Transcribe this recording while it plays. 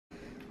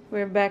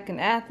We're back in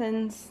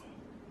Athens,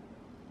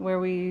 where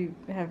we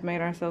have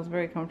made ourselves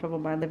very comfortable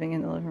by living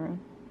in the living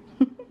room.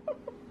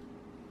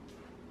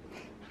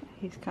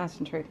 He's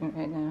concentrating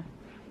right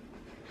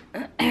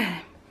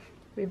now.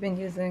 We've been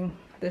using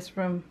this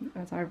room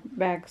as our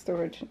bag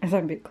storage, as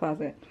our big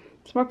closet.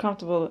 It's more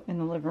comfortable in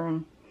the living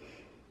room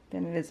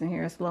than it is in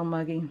here. It's a little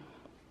muggy.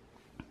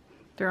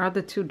 There are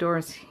the two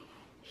doors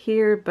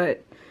here,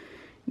 but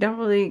you don't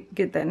really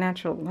get that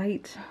natural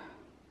light.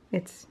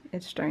 It's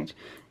strange.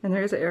 And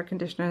there is an air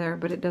conditioner there,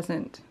 but it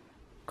doesn't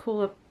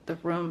cool up the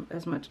room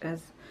as much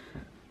as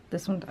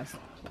this one does.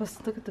 Plus,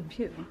 look at the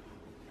view.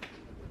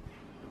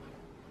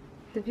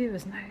 The view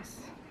is nice.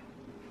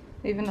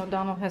 Even though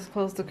Donald has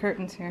closed the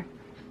curtains here.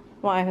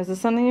 Why? Has the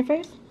sun in your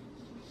face?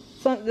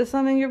 The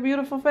sun in your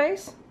beautiful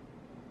face?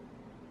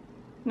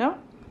 No?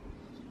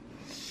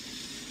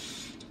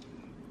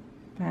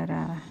 But,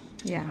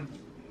 yeah.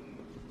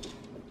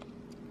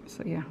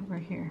 So, yeah, we're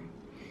here.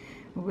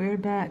 We're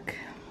back.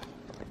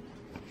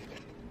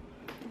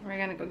 We're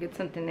gonna go get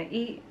something to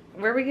eat.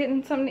 Where are we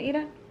getting something to eat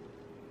at?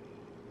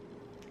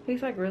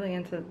 He's like really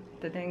into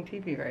the dang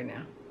TV right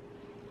now.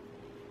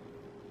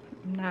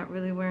 I'm not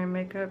really wearing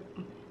makeup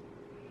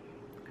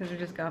because we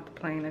just got off the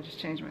plane. I just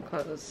changed my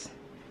clothes.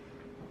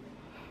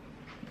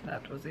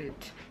 That was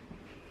it.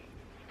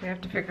 We have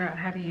to figure out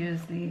how to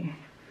use the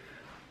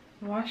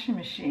washing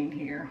machine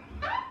here.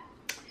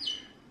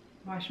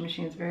 Washing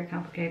machine is very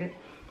complicated.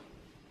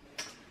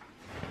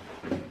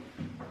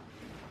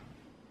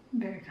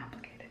 Very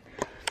complicated.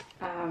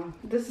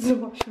 This is a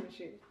washing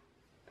machine.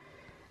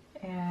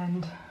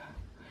 And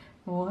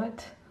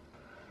what?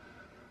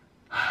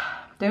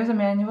 There's a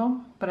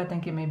manual, but I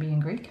think it may be in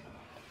Greek.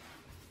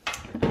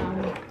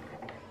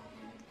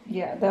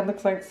 Yeah, that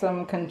looks like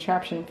some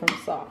contraption from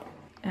SOP.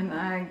 And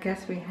I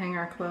guess we hang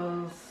our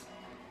clothes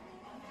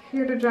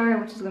here to dry,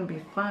 which is gonna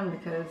be fun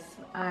because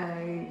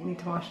I need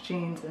to wash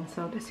jeans and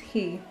so does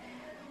he.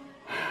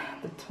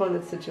 The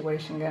toilet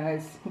situation,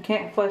 guys. You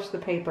can't flush the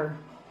paper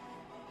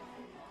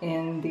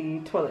in the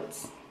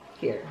toilets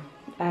here.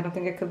 I don't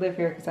think I could live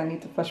here because I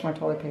need to flush my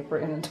toilet paper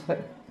in the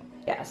toilet.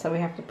 Yeah, so we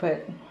have to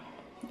put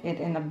it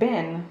in a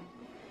bin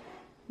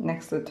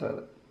next to the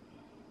toilet.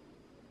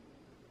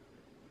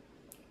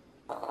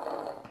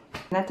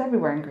 And that's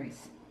everywhere in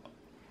Greece.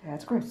 Yeah,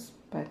 it's gross,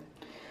 but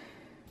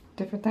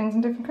different things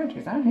in different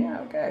countries. I'm here,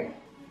 okay.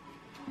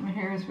 My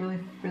hair is really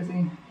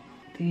frizzy.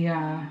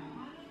 The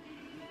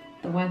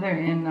weather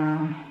in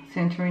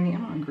Santorini,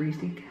 I'm on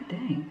greasy. God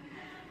dang,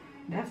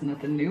 that's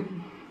nothing new.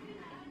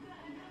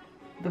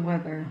 The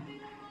weather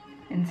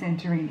in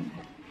Santorini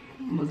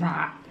was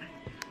hot.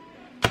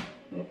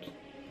 Oops.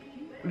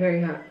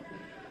 Very hot.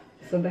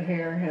 So the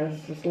hair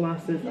has just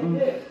lost its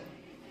own.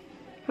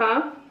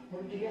 Huh?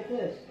 Where'd you get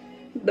this?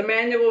 The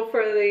manual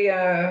for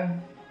the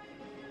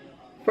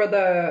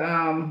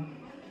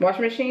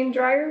washing machine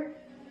dryer?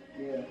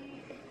 Yeah.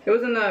 It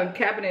was in the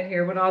cabinet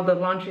here with all the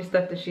laundry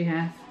stuff that she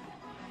has.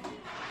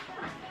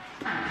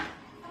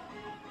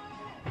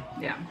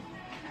 Yeah.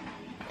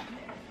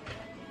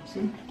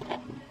 See?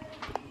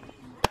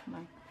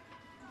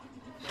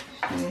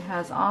 She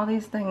has all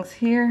these things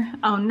here.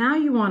 Oh, now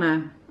you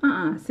wanna,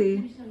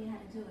 see?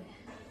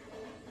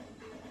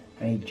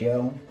 Hey,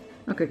 Joe.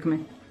 Okay, come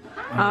here.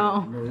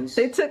 Oh,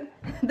 they took,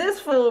 this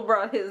fool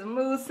brought his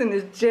mousse and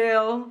his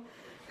gel.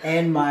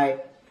 And my...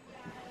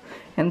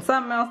 And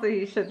something else that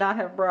he should not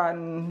have brought.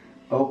 And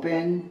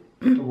Open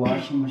the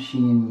washing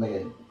machine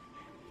lid.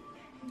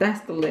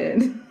 that's the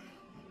lid.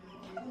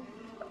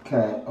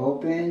 Okay,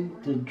 open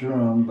the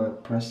drum by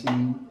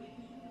pressing...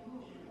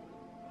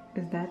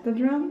 Is that the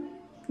drum?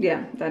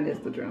 Yeah, that is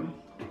the drum.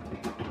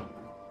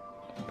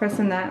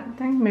 Pressing that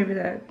thing, maybe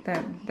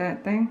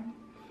that thing.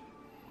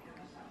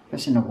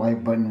 Pressing the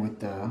white button with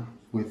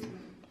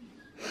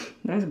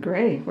That's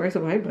gray. Where's the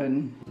white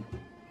button?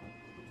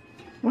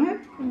 What?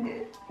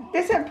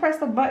 They said press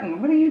the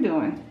button. What are you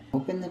doing?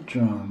 Open the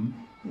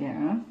drum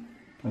Yeah.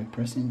 by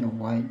pressing the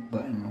white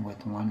button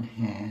with one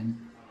hand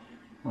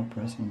while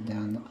pressing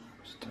down the...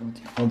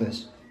 Hold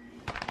this.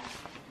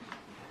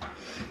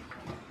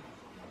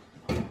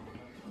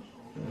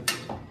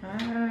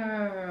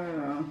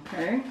 Oh,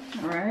 okay.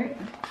 All right.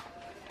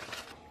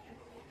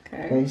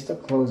 Okay. Place the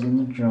clothes in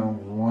the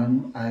drum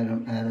one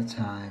item at a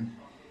time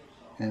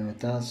and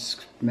without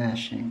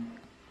smashing.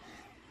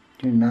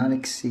 Do not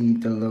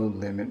exceed the load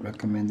limit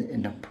recommended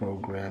in the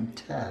program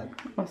tab.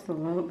 What's the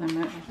load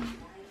limit?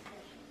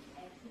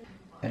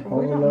 An We don't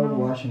overload know.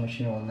 washing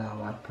machine will now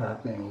lock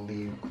properly and will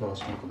leave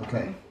clothes wrinkled.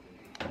 Okay.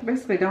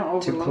 Basically, don't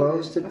overload. To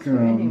close the That's for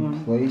anyone.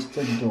 drum, place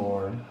the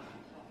door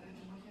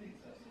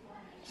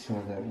so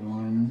that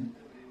one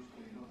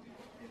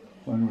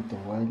with the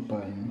white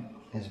button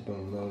is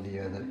below the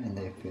other and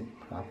they fit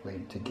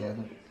properly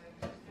together.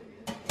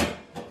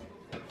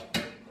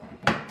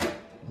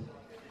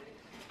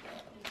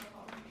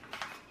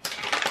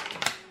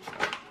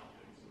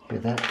 Hear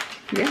that?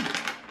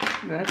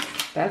 Yeah.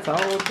 That's all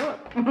the book.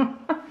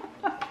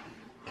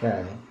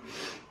 Okay.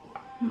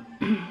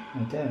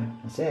 Right there.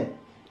 That's it.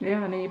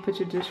 Yeah, and then you put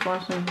your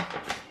dishwasher.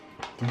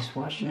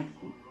 Dishwasher?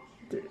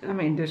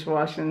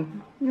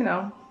 dishwashing,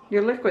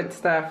 your liquid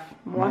stuff,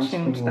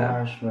 washing stuff.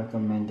 Wash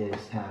recommended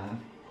is half.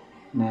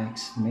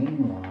 Max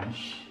main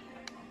wash.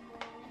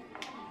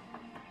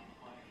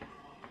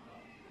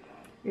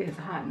 It's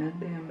hot in this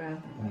damn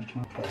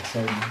bathroom. Okay,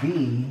 so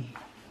B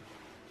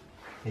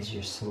is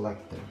your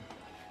selector.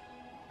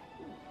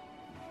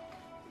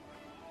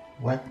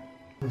 What?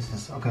 This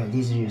is okay.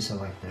 These are your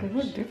selectors. They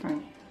look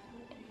different.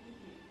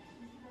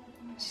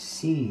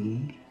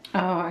 C.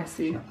 Oh, I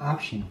see. Your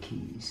option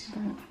keys.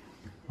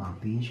 While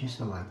B is your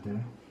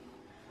selector.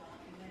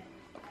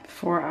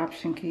 4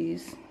 option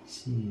keys.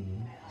 C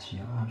is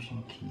your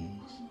option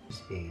keys.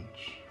 Is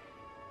H.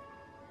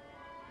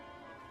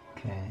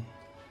 Okay.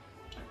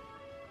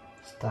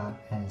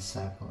 Stop and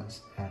cycle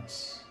is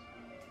S.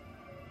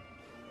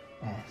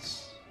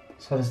 S.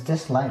 So does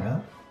this light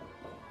up?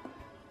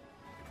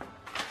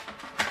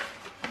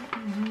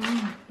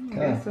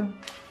 Okay. So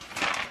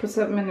put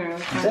something in there.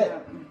 That's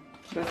it.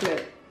 That's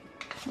it.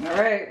 All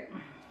right.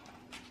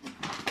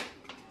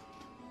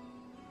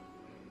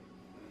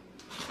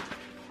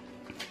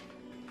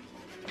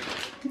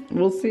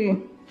 We'll see.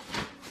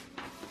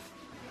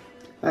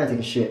 I gotta take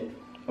a shit.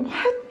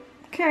 What?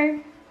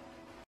 Okay.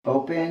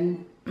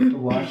 Open the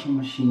washing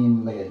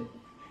machine lid.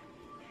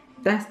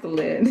 That's the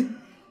lid.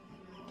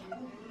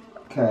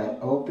 Okay,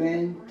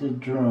 open the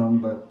drum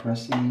by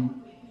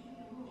pressing.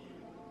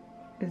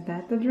 Is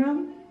that the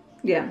drum?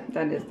 Yeah,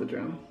 that is the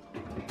drum.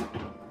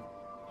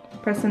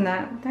 Pressing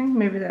that thing?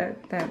 Maybe that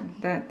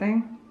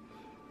thing?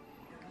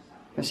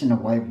 Pressing the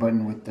white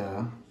button with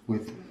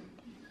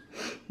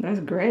That's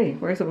gray.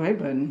 Where's the white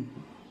button?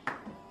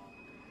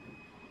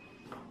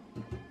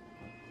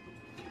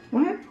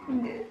 What?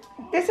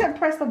 They said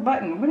press the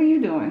button. What are you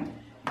doing?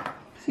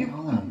 See,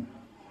 hold on.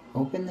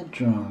 Open the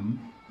drum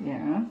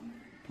Yeah.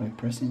 by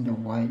pressing the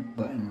white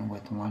button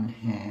with one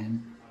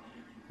hand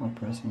or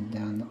pressing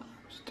down the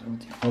arms.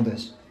 Hold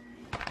this.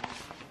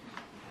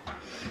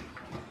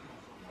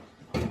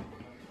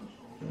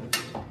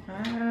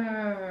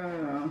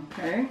 Oh,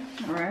 okay.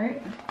 All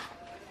right.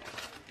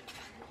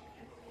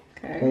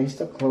 Okay. Place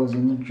the clothes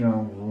in the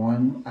drum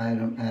one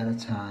item at a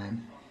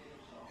time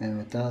and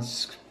without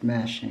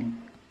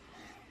smashing.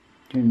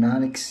 Do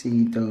not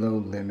exceed the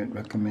load limit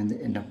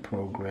recommended in the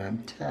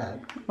program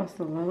tab. What's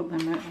the load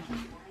limit?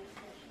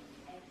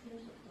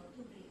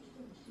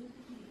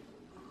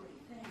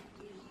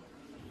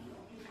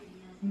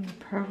 In the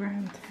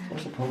program tab.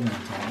 What's the program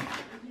tab?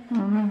 I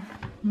don't know.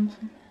 Let me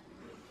see.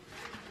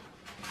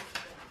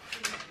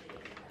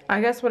 I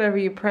guess whatever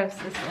you press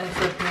is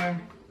up there.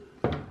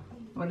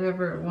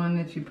 Whatever one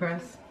that you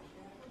press.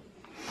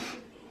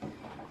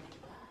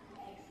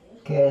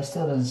 Okay, it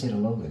still doesn't say the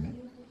load limit.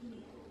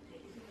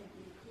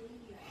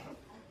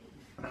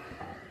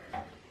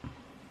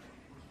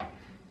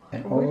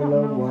 An We don't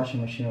overload know.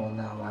 washing machine will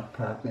now wash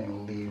properly and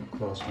will leave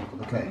closed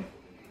wrinkled. Okay.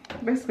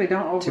 Basically,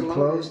 don't overload. To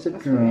close the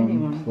That's for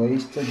anyone. drum,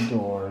 place the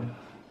door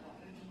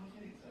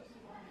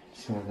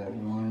so that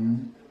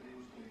one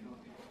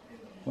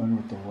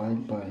with the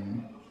white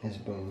button is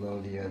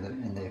below the other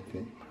and they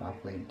fit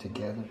properly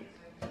together.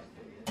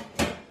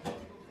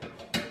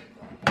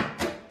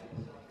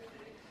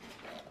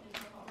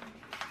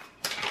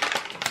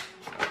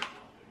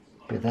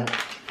 Get that?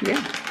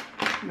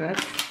 Yeah,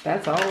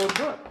 that's all the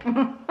book.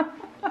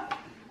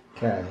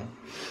 Okay.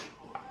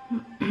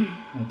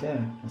 Right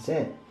there. That's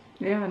it.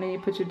 Yeah, and then you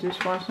put your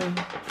dishwashing.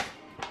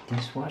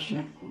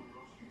 Dishwasher?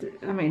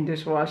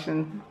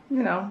 Dishwashing.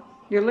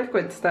 Your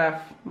liquid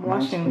stuff,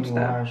 washing Max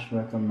stuff. wash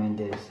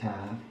recommended is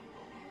half.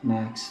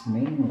 Max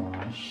main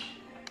wash.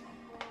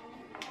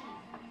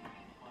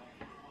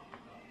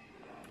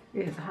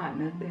 It's hot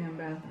in this damn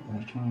bathroom.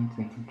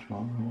 Electronically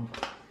control room.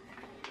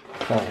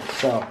 Okay,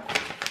 so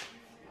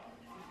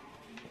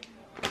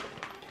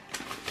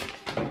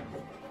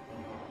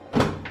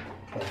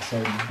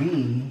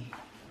B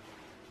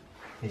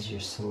is your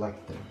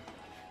selector.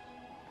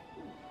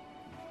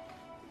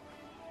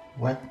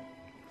 What?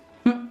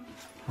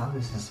 How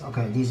is this?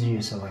 Okay, these are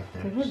your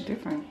selectors. They look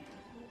different.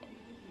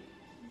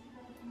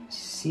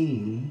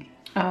 C.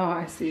 Oh,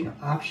 I see. Your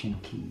option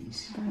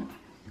keys.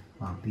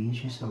 While B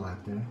is your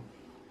selector.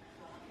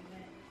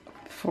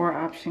 4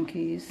 option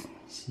keys.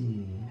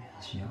 C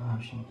is your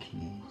option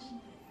keys.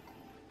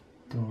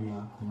 Door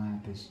lock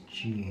lamp is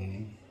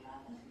G.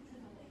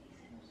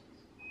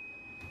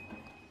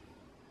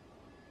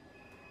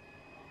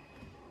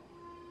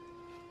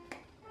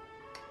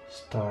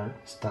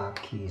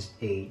 Stop key is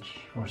H.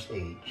 Where's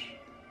H?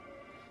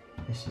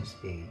 This is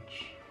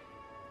H.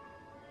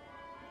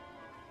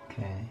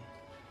 Okay.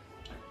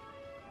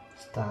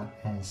 Stop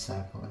and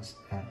cycle is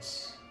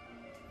S.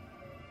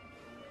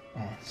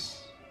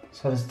 S.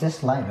 So does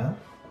this light up?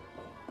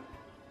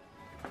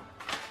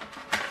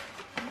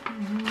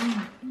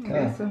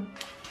 Okay. So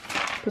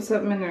put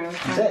something in there.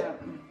 That's it.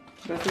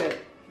 That's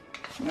it.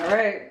 All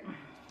right.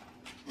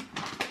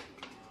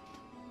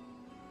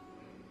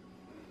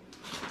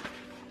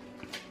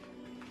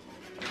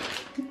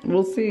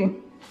 We'll see. I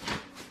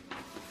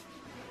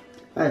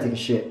gotta take a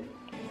shit.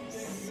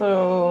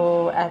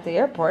 So at the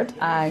airport,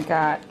 I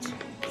got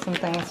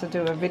some things to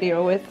do a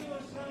video with.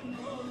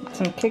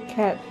 Some Kit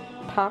Kat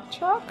Pop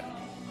Chalk.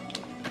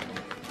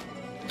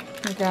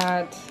 We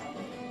got,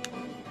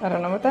 I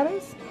don't know what that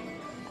is.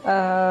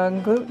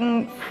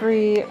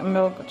 Gluten-free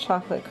milk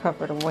chocolate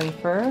covered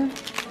wafer.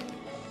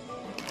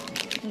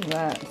 Is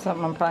that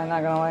something I'm probably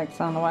not gonna like,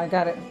 so I don't know why I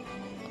got it.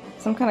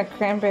 Some kind of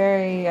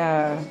cranberry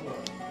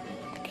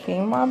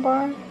quinoa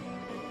bar. I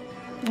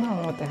don't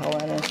know what the hell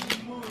that is.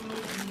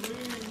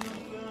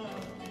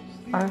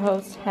 Our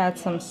host had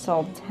some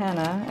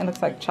sultana. It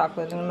looks like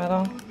chocolate in the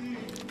middle.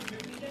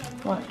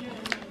 What?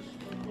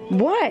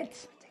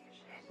 What?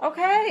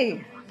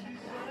 Okay.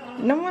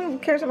 No one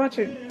cares about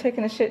you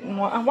taking a shit. And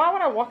why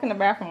would I walk in the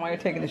bathroom while you're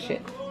taking a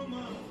shit?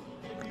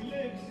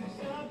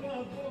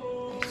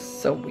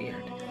 So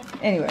weird.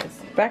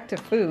 Anyways, back to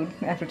food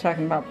after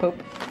talking about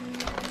poop.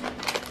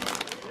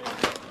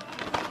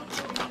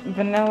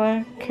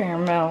 Vanilla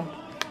caramel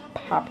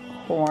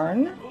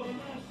popcorn.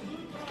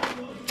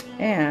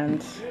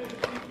 And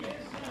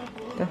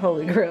the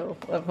holy grail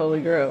of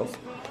holy grails.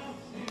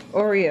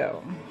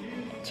 Oreo.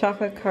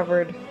 Chocolate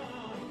covered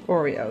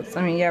Oreos.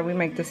 I mean, yeah, we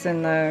make this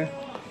in the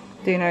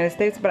United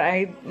States, but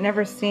I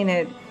never seen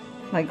it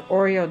like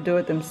Oreo do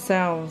it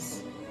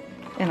themselves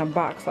in a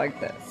box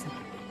like this.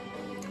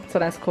 So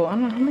that's cool. I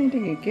don't know, how many do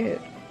you get?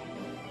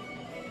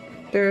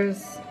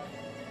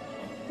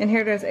 In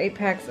here there's 8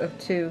 packs of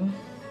 2.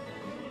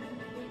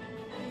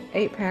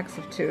 8 packs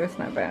of 2, that's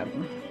not bad.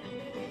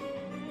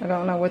 I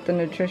don't know what the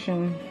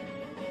nutrition,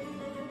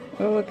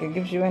 oh look, it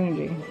gives you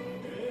energy.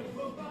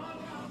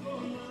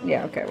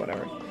 Yeah, okay,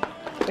 whatever.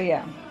 But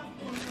yeah,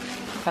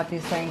 got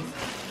these things.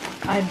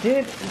 I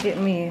did get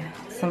me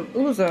some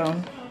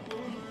ouzo.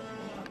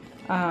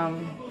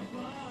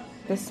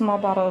 This small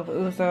bottle of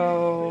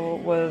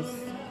ouzo was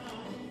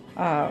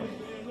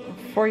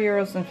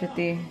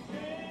 €4.50.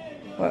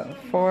 What,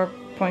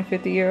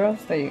 4.50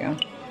 euros? There you go.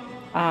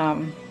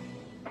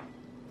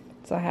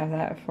 So I have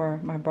that for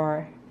my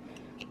bar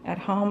at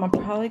home. I'm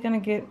probably gonna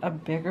get a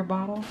bigger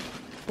bottle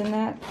than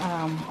that.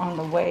 On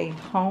the way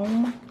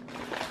home,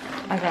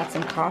 I got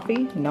some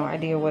coffee. No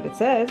idea what it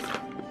says.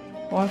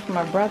 One for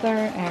my brother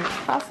and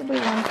possibly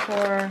one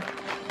for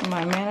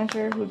my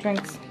manager who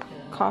drinks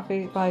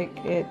coffee like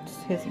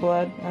it's his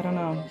blood. I don't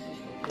know.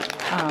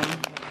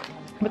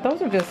 But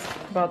those are just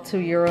about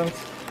 €2.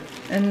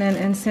 And then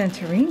in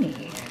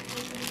Santorini,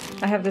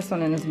 I have this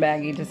one in this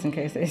baggie just in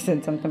case they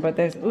said something. But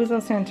there's ouzo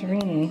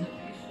Santorini.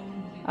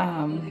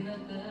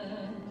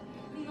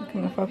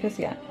 Can I focus?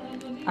 Yeah.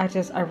 I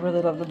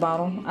really love the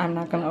bottle. I'm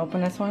not gonna open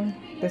this one.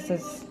 This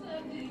is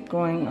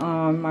going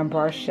on my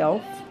bar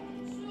shelf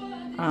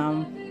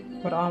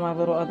with all my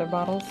little other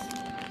bottles.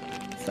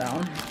 So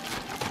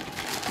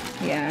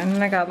yeah, and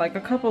then I got like a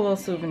couple little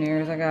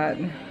souvenirs. I got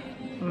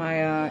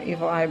my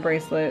evil eye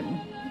bracelet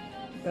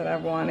that I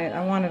wanted.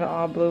 I wanted an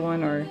all blue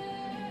one or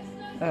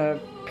a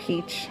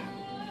peach.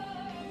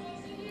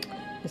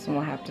 This one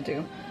will have to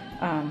do.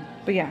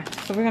 But yeah,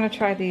 so we're gonna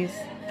try these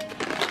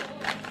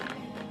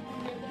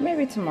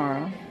maybe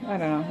tomorrow. I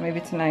don't know,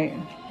 maybe tonight.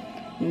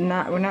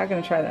 We're not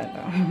gonna try that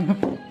though.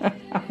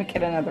 I'm gonna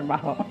get another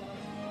bottle.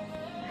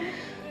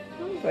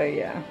 But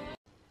yeah.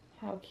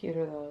 How cute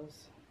are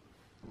those?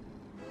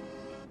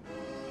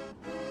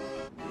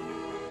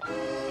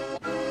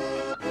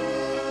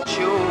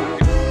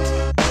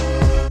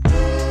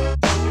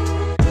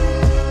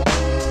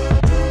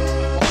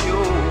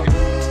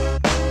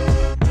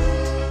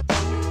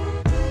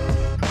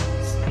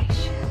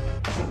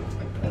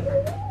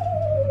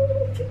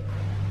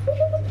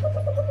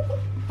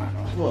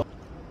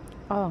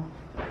 Oh,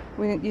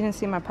 you didn't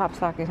see my pop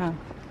socket, huh?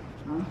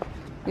 Huh?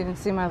 You didn't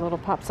see my little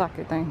pop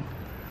socket thing?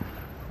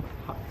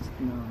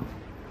 No.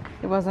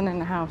 It wasn't in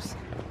the house.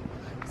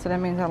 So that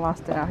means I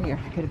lost it out here.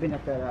 It could have been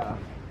at that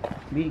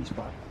meeting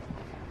spot.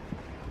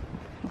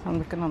 I'm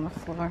looking on the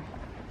floor.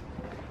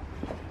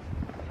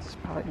 It's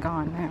probably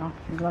gone now.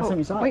 When's the last time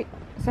you saw it? Wait,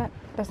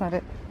 that's not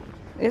it.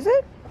 Is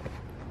it?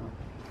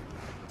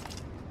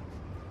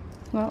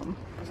 No.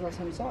 When's the last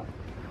time you saw it?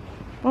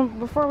 Well,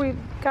 before we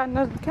got in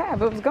the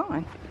cab, it was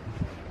gone.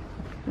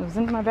 It was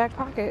in my back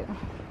pocket.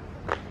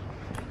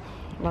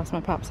 Lost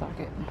my pop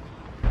socket.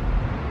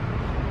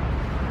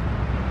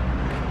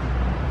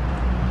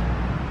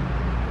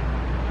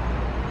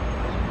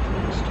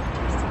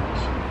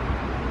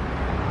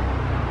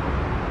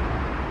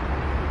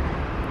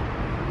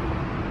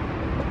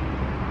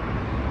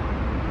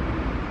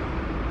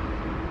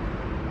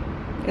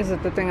 Is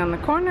it the thing on the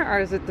corner, or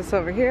is it this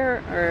over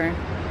here, or?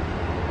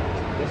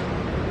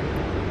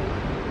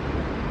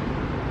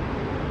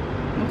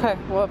 Okay,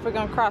 well, if we're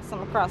gonna cross, I'm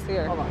gonna cross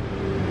here. Hold on.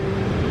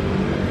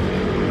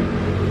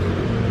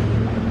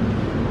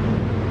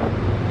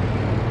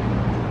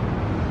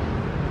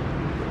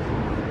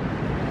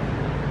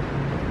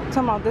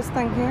 Talking about this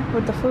thing here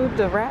with the food,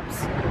 the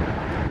wraps.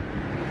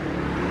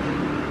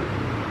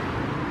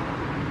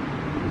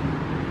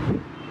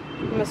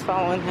 I'm just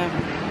following him.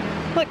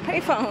 Look,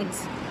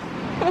 payphones.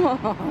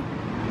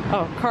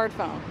 Oh, card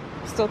phone.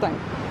 Still thing.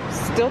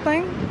 Still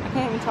thing? I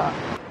can't even talk.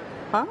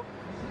 Huh?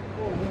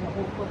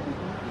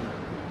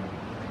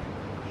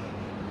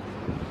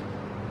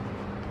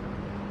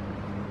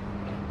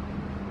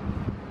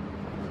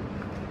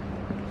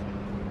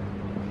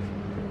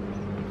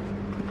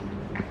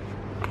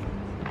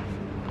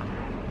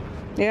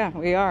 Yeah,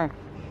 we are.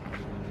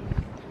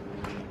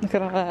 Look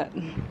at all that.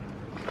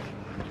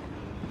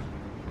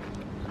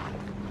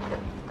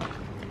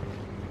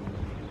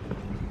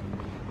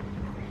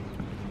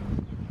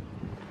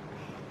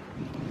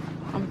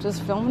 I'm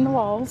just filming the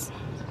walls.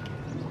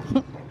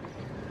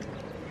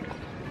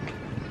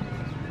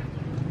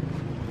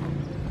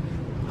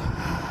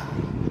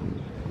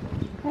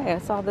 Hey, I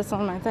saw this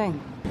on my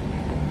thing.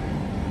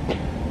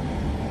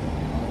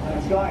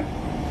 Let's go.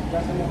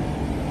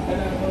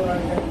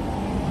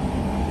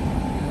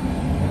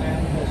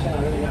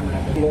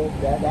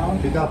 That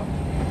down? Pick up.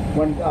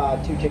 One,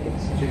 2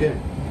 chickens. Chicken.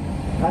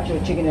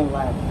 Actually, chicken and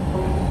lamb.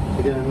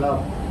 Chicken and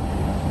love.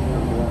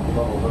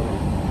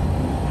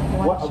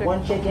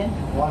 One chicken?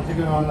 One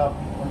chicken and love.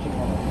 One chicken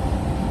and lamb.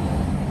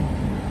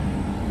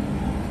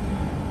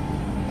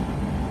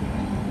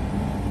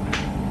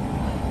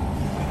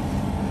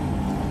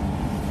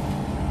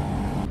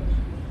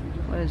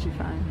 What did you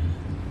find?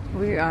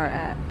 We are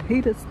at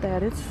Pita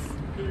Status.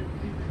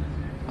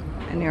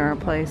 And near our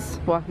place,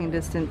 walking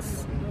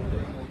distance.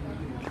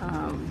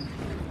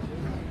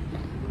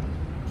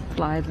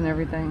 Slides and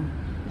everything.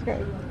 It's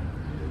great.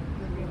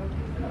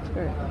 It's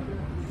great.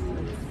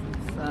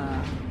 It's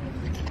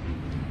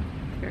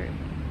great.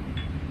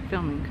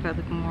 Filming. Could I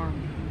look more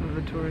of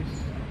a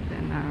tourist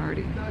than I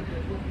already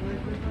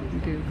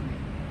do?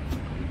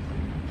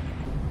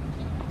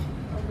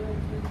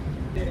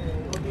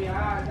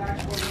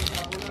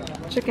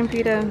 Chicken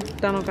pita.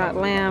 Donald got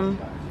lamb.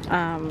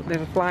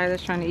 There's a fly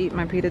that's trying to eat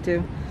my pita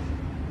too.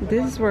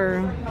 These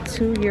were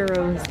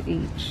 €2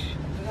 each.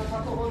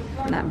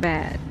 Not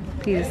bad.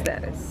 Pita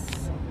Status.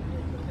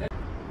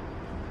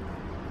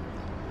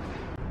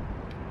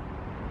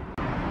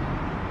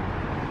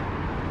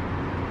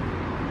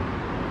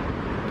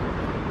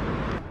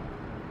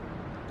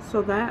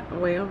 So that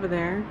way over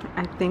there,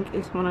 I think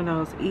is one of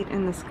those eat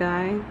in the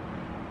sky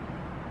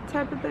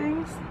type of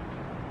things.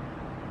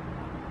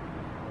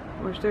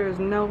 Which there is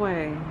no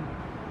way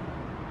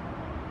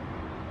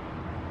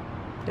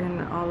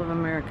in all of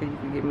America you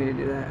can get me to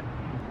do that.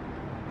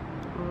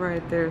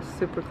 Right there,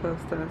 super close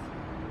to us.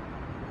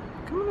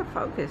 Come on,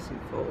 focus, you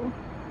fool.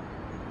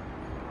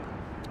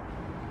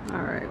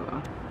 Alright,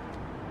 well.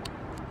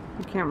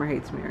 The camera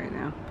hates me right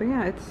now. But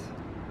yeah, it's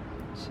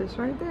just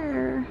right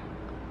there.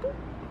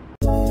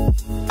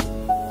 Boop.